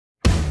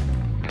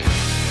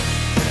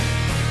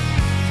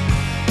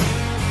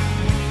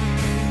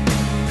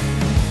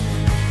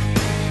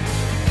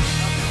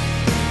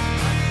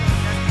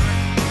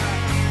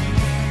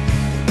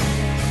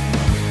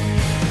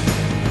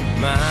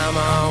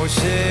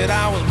said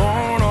I was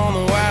born on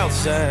the wild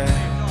side.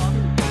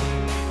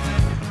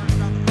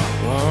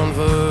 One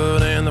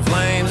foot in the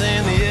flames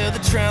and the other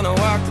trying to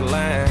walk the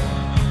line.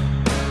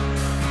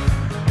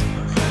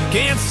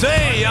 Can't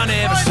say I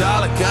never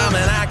saw it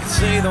coming, I can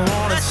see the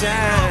warning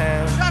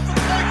sign.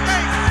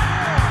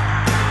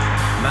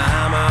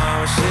 Mama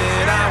always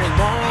said I was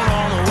born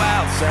on the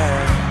wild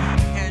side.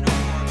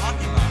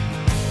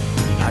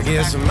 I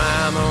guess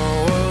mama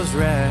was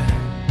right.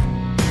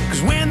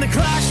 'Cause when the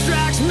clock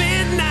strikes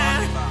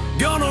midnight,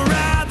 gonna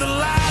ride the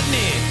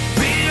lightning,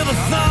 feel the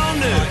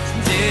thunder,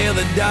 till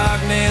the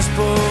darkness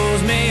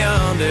pulls me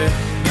under.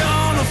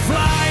 Gonna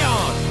fly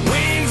on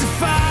wings of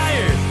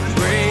fire,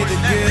 pray the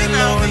good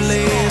Lord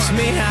lifts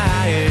me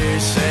higher,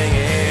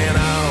 singing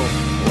oh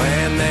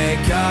when they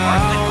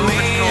call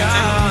me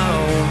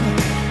home.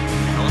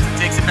 Colton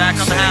takes it back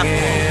on the half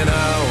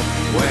wall.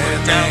 When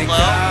down low.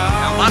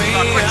 Now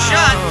Makimaa, quick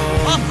shot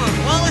off of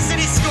Wallace and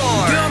he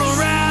scores. Gonna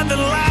ride the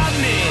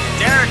lightning.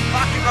 Derek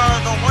Makimaa,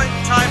 the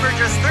one-timer,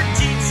 just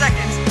 13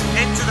 seconds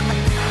into the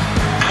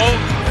Long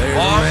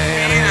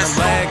feed is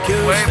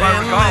thrown away by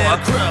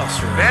Regala.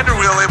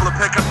 Vanderweel able to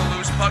pick up the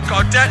loose puck.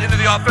 Gaudette into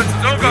the offensive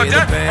zone.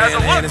 Gaudette has a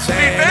look.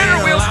 Speed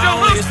Vanderweel still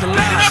loose. Picking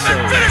up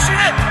and finishing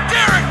it.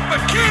 Derek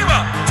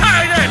Makimaa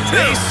tied it.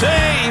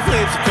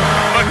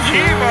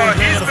 Makimaa,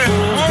 he's been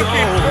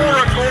looking for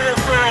a goal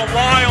for a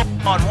while.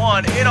 On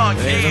one, in on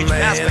Cage,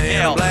 past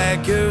McHale,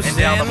 and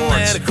down the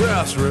boards.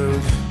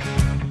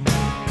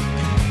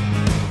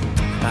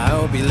 I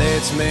hope he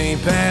lets me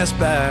pass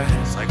by.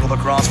 Cycled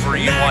across for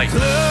Ian White.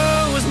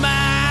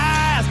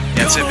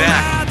 Gets it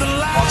back.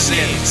 Walks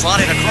in.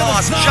 Slotted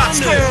across. Shot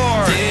scored.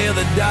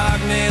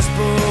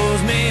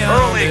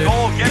 Early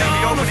goal getting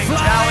the opening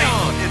tally.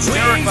 It's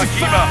Derek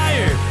Makimaa.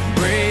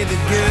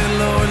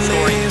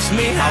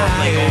 Scoring power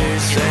play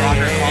goals.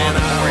 Rocker on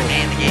the board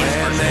and the game's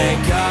first goal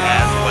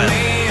as well.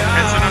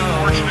 It's an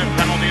unfortunate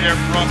penalty there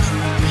from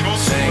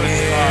Schultz.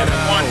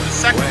 Was the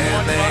second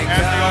one,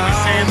 as they always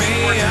say in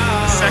sports,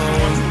 the second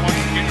one's the one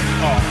that gets the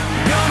call.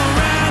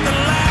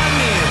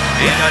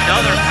 And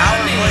another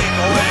power play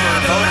goal for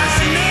Motor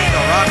City.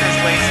 The Rockers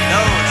waste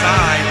no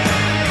time.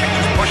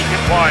 Just pushing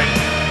it wide.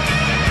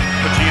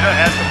 Vegeta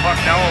has the puck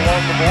now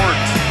along the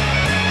boards.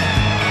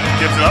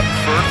 Gives it up.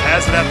 Firth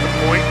has it at the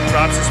point.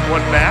 Drops this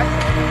one back.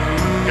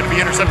 Going to be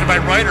intercepted by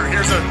Ryder.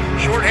 Here's a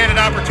shorthanded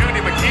opportunity.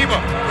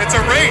 Makimaa. It's a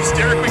race.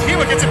 Derek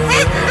Makimaa gets it. It's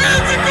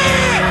a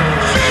goal!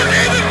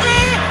 Shorthanded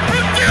goal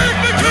from Derek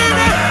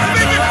Makimaa.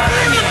 Make it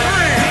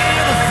 4-3.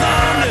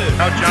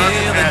 Now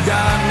Johnson has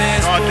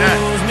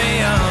Gaudette.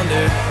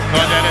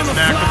 Gaudette is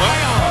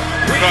Makimaa.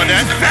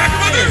 Gaudette to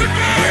Makimaa. There's a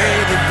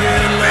goal!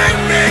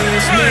 Big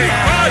play.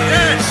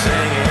 Gaudette.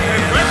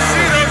 Let's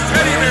see those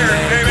teddy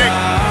bears, baby.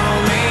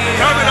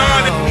 Coming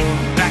on.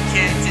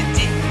 Backhand to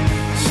deep.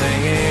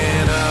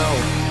 Singing oh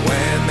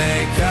when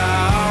they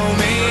call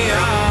me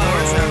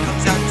Lawrence now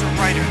comes out to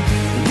Ryder.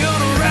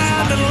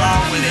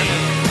 With him.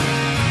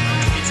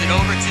 Gets it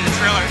over to the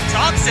trailer.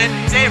 Thompson,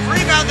 save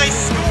rebound, they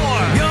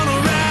score.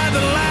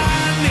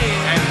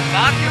 And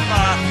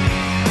Makimaa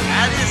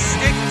had his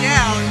stick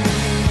down.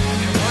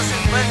 It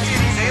wasn't lifted.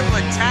 He's able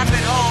to tap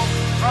it home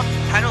from the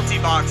penalty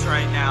box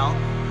right now.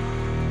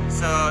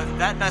 So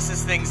that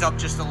messes things up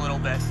just a little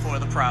bit for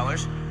the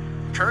Prowlers.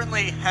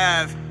 Currently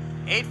have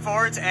 8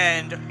 forwards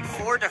and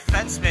 4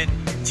 defensemen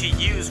to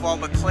use while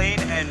McLean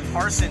and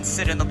Parsons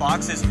sit in the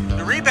boxes.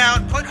 The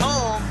rebound put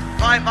home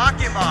by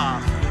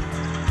Makimaa.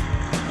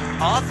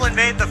 Hoffman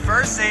made the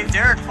first save.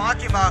 Derek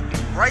Makimaa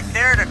right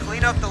there to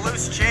clean up the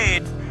loose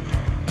chain.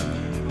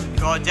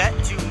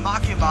 Gaudette to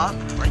Makimaa,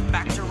 right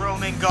back to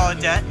Roman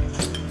Gaudette.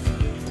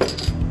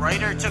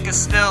 Ryder took a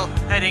spill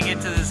heading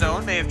into the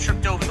zone. May have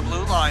tripped over the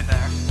blue line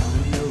there.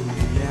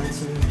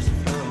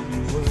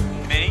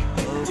 Minnie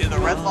to the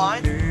red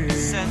line,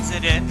 sends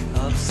it in.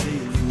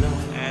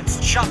 And it's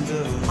chucked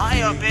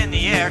high up in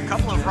the air. A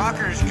couple of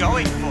Rockers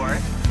going for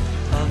it.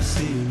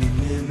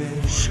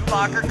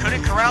 Schumacher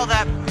couldn't corral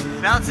that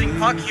bouncing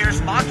puck. Here's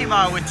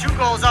Makimaa with 2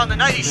 goals on the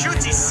night. He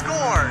shoots, he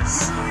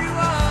scores.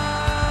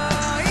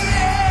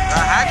 A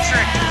hat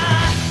trick.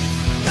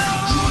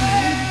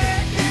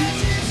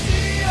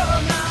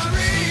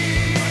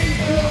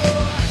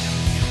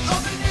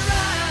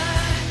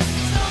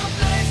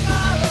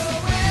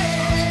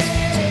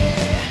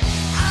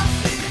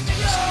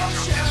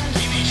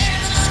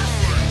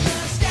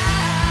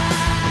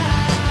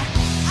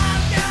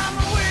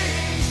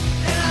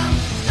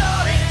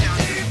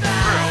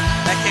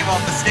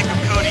 Off the stick of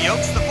Cody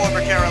Oakes, the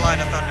former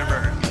Carolina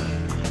Thunderbird.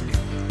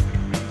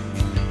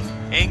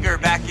 Inger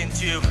back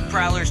into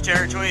Prowler's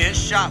territory. His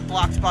shot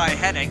blocked by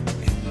Henning.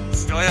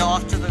 Stoya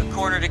off to the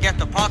corner to get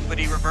the puck, but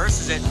he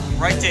reverses it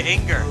right to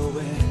Inger.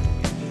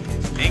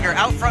 Inger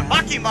out front.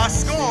 Makimaa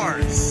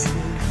scores.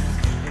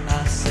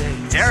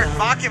 Derek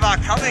Makimaa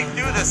coming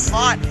through the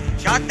slot.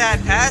 Got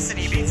that pass, and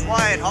he beats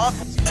Wyatt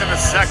Hoffman. In a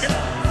second.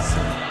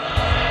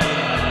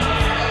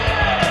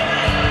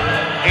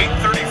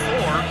 8:34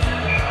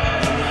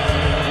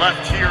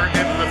 left here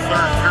in the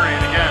third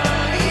period. Again,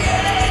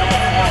 still a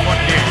 4-1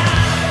 game.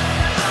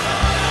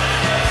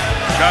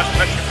 Josh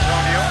Petchuk,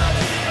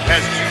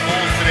 has 2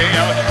 goals today.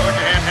 Alex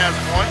Georgian has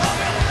 1.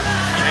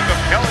 Jacob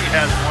Kelly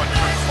has 1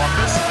 for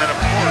Columbus. And then, of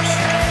course,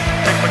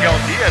 Nick Miguel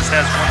Diaz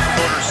has 1 for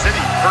Motor City.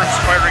 Kurtz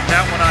firing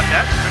that one on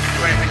net. Couldn't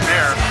do anything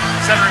there.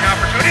 Centering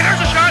opportunity.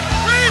 There's a shot.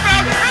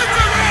 Rebound. It's a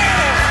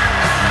goal!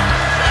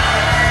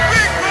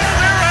 Big goal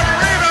there on the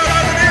rebound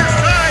on the near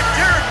side.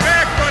 Derek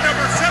Makimaa,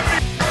 number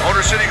 70.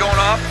 Motor City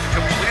going off to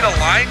complete a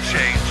line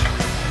change.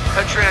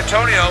 Petri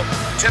Antonio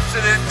tips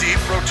it in deep.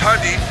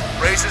 Rotundi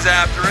races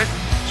after it.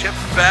 Chipped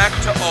back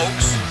to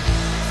Oaks.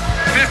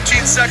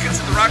 15 seconds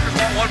and the Rockers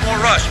want one more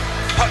rush.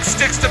 Puck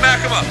sticks to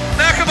Makimaa.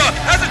 Makimaa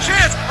has a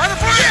chance on the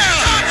far end.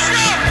 Top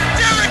shot!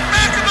 Derek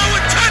Makimaa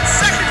with 10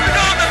 seconds to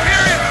go in the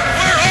period.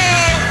 We're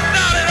all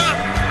knotted up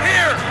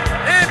here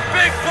in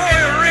Big Boy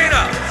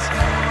Arena.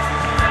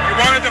 You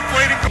want a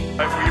deflating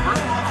by Weaver.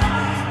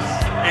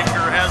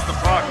 Inger has the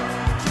puck.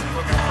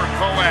 Looking for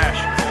Koash.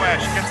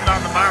 Koash gets it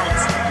on the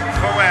bounce.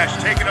 Koash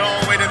taking it all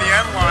the way to the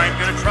end line.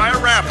 Gonna try a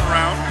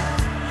wraparound.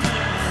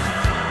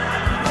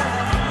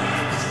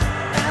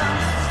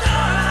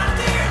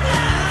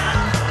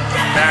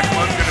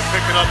 Backlund's gonna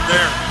pick it up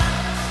there.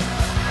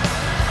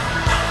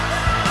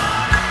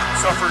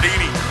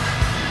 Sufferdini.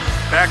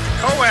 Back to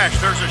Koash.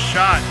 There's a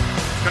shot.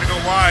 It's gonna go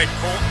wide.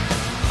 Colton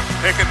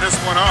picking this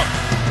one up.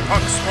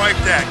 Puck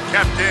swiped at.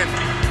 Kept in.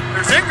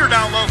 There's Inger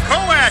down low.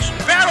 Koash.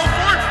 Battle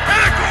for it.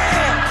 And a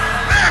goal!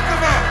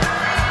 Makimaa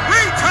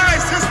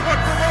reties this one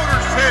for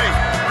Motor City.